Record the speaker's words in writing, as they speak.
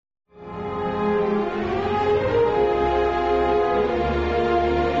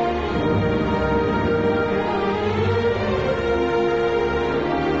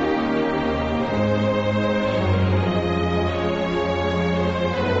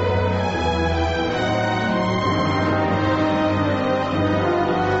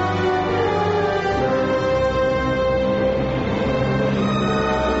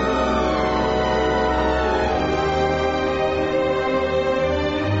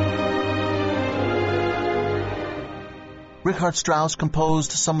Richard Strauss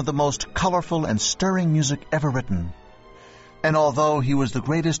composed some of the most colorful and stirring music ever written. And although he was the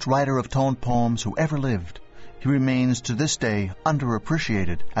greatest writer of tone poems who ever lived, he remains to this day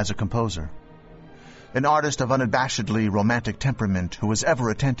underappreciated as a composer. An artist of unabashedly romantic temperament who was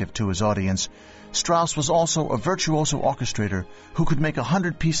ever attentive to his audience, Strauss was also a virtuoso orchestrator who could make a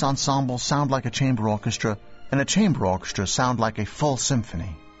 100-piece ensemble sound like a chamber orchestra and a chamber orchestra sound like a full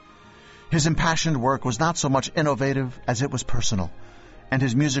symphony. His impassioned work was not so much innovative as it was personal, and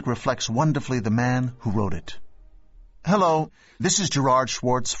his music reflects wonderfully the man who wrote it. Hello, this is Gerard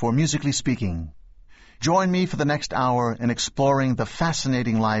Schwarz for Musically Speaking. Join me for the next hour in exploring the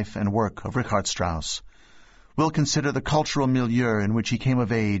fascinating life and work of Richard Strauss. We'll consider the cultural milieu in which he came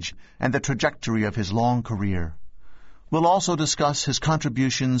of age and the trajectory of his long career. We'll also discuss his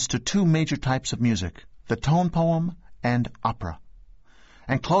contributions to two major types of music, the tone poem and opera,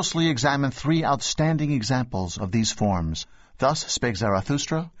 and closely examine three outstanding examples of these forms, thus Spake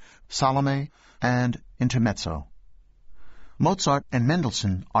Zarathustra, Salome, and Intermezzo. Mozart and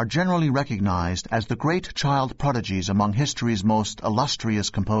Mendelssohn are generally recognized as the great child prodigies among history's most illustrious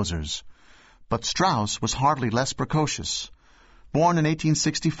composers. But Strauss was hardly less precocious. Born in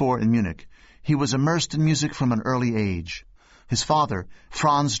 1864 in Munich, he was immersed in music from an early age. His father,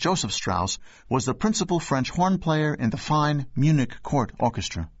 Franz Joseph Strauss, was the principal French horn player in the fine Munich court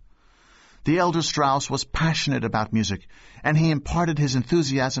orchestra. The elder Strauss was passionate about music, and he imparted his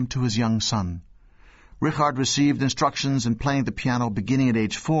enthusiasm to his young son. Richard received instructions in playing the piano beginning at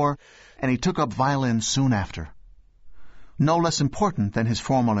age 4, and he took up violin soon after. No less important than his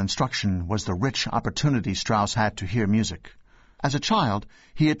formal instruction was the rich opportunity Strauss had to hear music. As a child,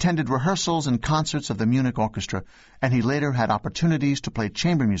 he attended rehearsals and concerts of the Munich Orchestra, and he later had opportunities to play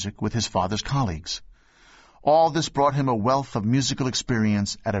chamber music with his father's colleagues. All this brought him a wealth of musical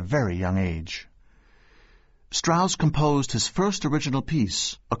experience at a very young age. Strauss composed his first original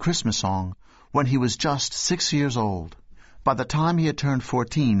piece, a Christmas song, when he was just 6 years old. By the time he had turned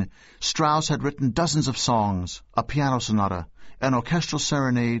 14, Strauss had written dozens of songs, a piano sonata, an orchestral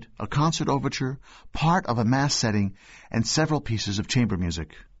serenade, a concert overture, part of a mass setting, and several pieces of chamber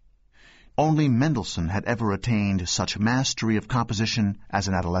music. Only Mendelssohn had ever attained such mastery of composition as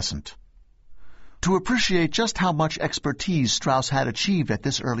an adolescent. To appreciate just how much expertise Strauss had achieved at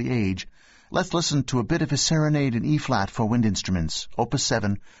this early age, let's listen to a bit of his serenade in E-flat for wind instruments, Opus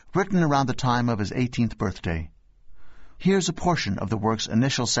 7, written around the time of his 18th birthday. Here's a portion of the work's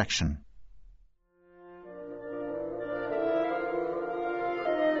initial section.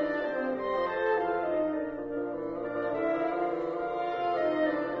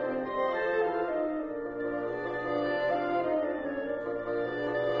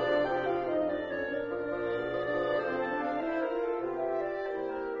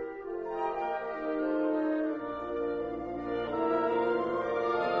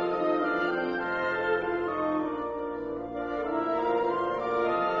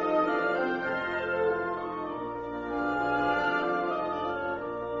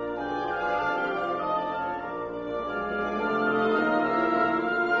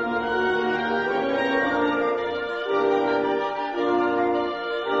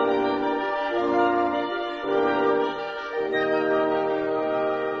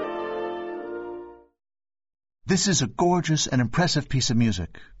 This is a gorgeous and impressive piece of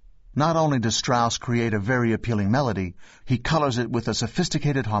music. Not only does Strauss create a very appealing melody, he colors it with a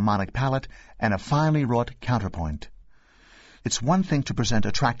sophisticated harmonic palette and a finely wrought counterpoint. It's one thing to present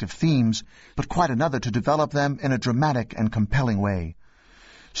attractive themes, but quite another to develop them in a dramatic and compelling way.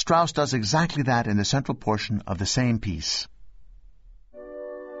 Strauss does exactly that in the central portion of the same piece.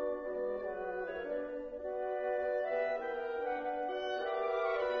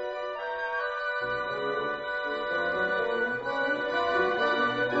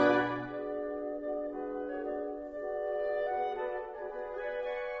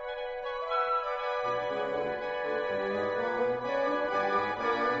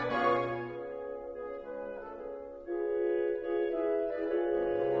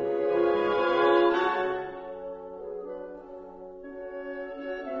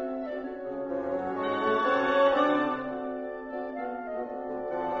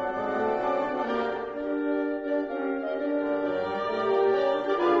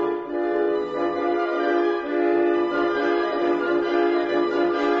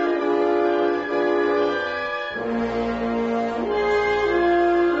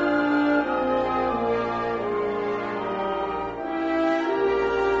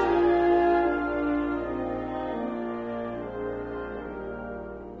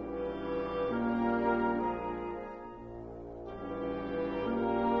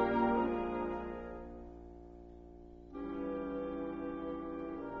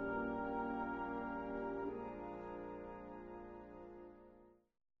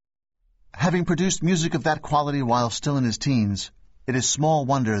 Having produced music of that quality while still in his teens, it is small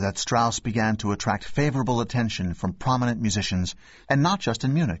wonder that Strauss began to attract favorable attention from prominent musicians, and not just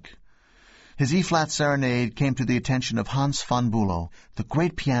in Munich. His E-flat Serenade came to the attention of Hans von Bülow, the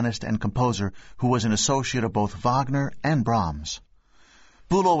great pianist and composer who was an associate of both Wagner and Brahms.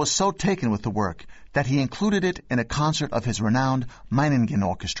 Bülow was so taken with the work that he included it in a concert of his renowned Meiningen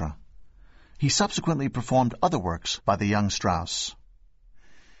Orchestra. He subsequently performed other works by the young Strauss.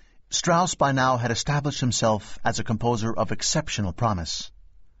 Strauss by now had established himself as a composer of exceptional promise.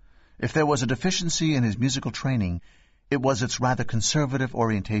 If there was a deficiency in his musical training, it was its rather conservative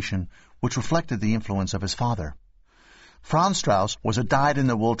orientation, which reflected the influence of his father. Franz Strauss was a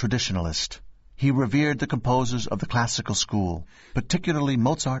dyed-in-the-wool traditionalist. He revered the composers of the classical school, particularly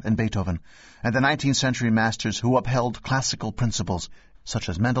Mozart and Beethoven, and the 19th century masters who upheld classical principles, such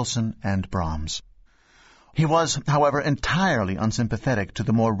as Mendelssohn and Brahms. He was, however, entirely unsympathetic to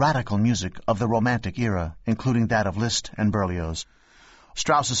the more radical music of the Romantic era, including that of Liszt and Berlioz.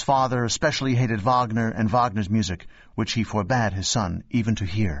 Strauss's father especially hated Wagner and Wagner's music, which he forbade his son even to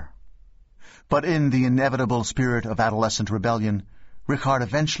hear. But in the inevitable spirit of adolescent rebellion, Gerard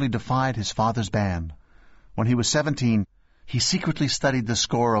eventually defied his father's ban. When he was 17, he secretly studied the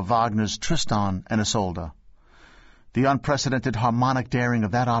score of Wagner's Tristan and Isolde. The unprecedented harmonic daring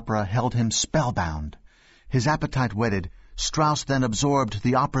of that opera held him spellbound. His appetite whetted, Strauss then absorbed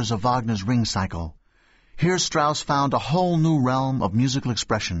the operas of Wagner's Ring Cycle. Here Strauss found a whole new realm of musical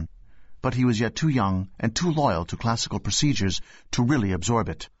expression, but he was yet too young and too loyal to classical procedures to really absorb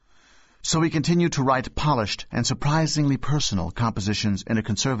it. So he continued to write polished and surprisingly personal compositions in a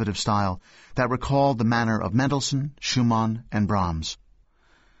conservative style that recalled the manner of Mendelssohn, Schumann, and Brahms.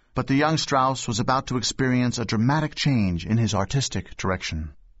 But the young Strauss was about to experience a dramatic change in his artistic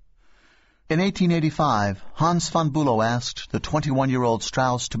direction. In 1885, Hans von Bülow asked the 21-year-old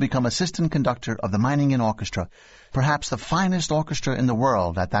Strauss to become assistant conductor of the Meiningen Orchestra, perhaps the finest orchestra in the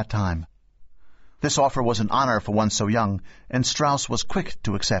world at that time. This offer was an honor for one so young, and Strauss was quick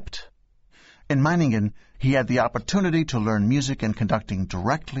to accept. In Meiningen, he had the opportunity to learn music and conducting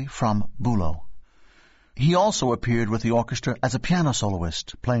directly from Bülow. He also appeared with the orchestra as a piano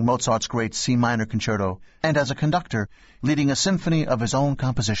soloist, playing Mozart's great C minor concerto, and as a conductor, leading a symphony of his own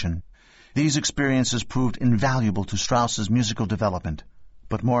composition. These experiences proved invaluable to Strauss's musical development,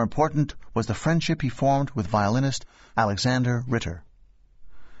 but more important was the friendship he formed with violinist Alexander Ritter.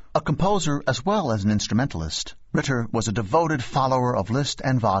 A composer as well as an instrumentalist, Ritter was a devoted follower of Liszt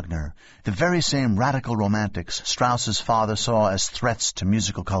and Wagner, the very same radical romantics Strauss's father saw as threats to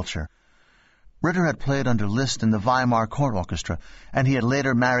musical culture. Ritter had played under Liszt in the Weimar Court Orchestra, and he had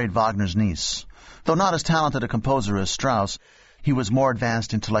later married Wagner's niece. Though not as talented a composer as Strauss, he was more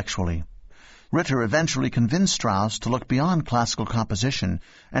advanced intellectually. Ritter eventually convinced Strauss to look beyond classical composition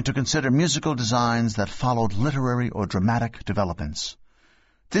and to consider musical designs that followed literary or dramatic developments.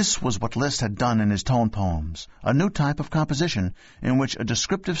 This was what Liszt had done in his tone poems, a new type of composition in which a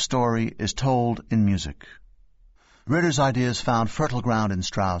descriptive story is told in music. Ritter's ideas found fertile ground in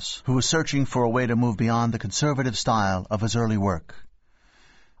Strauss, who was searching for a way to move beyond the conservative style of his early work.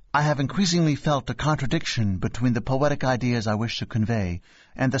 I have increasingly felt a contradiction between the poetic ideas I wish to convey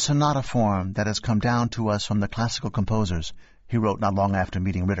and the sonata form that has come down to us from the classical composers, he wrote not long after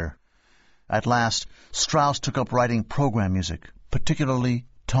meeting Ritter. At last, Strauss took up writing program music, particularly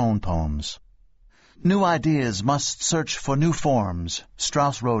tone poems. New ideas must search for new forms,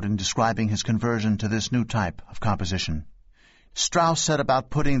 Strauss wrote in describing his conversion to this new type of composition. Strauss set about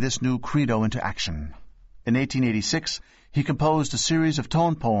putting this new credo into action. In 1886, he composed a series of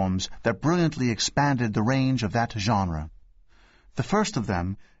tone poems that brilliantly expanded the range of that genre. The first of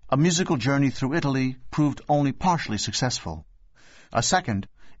them, A Musical Journey Through Italy, proved only partially successful. A second,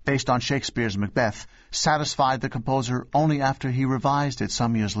 based on Shakespeare's Macbeth, satisfied the composer only after he revised it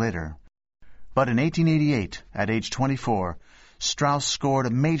some years later. But in 1888, at age 24, Strauss scored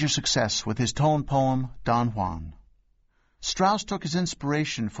a major success with his tone poem Don Juan. Strauss took his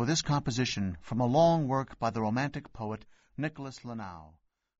inspiration for this composition from a long work by the Romantic poet Nicholas Lanau.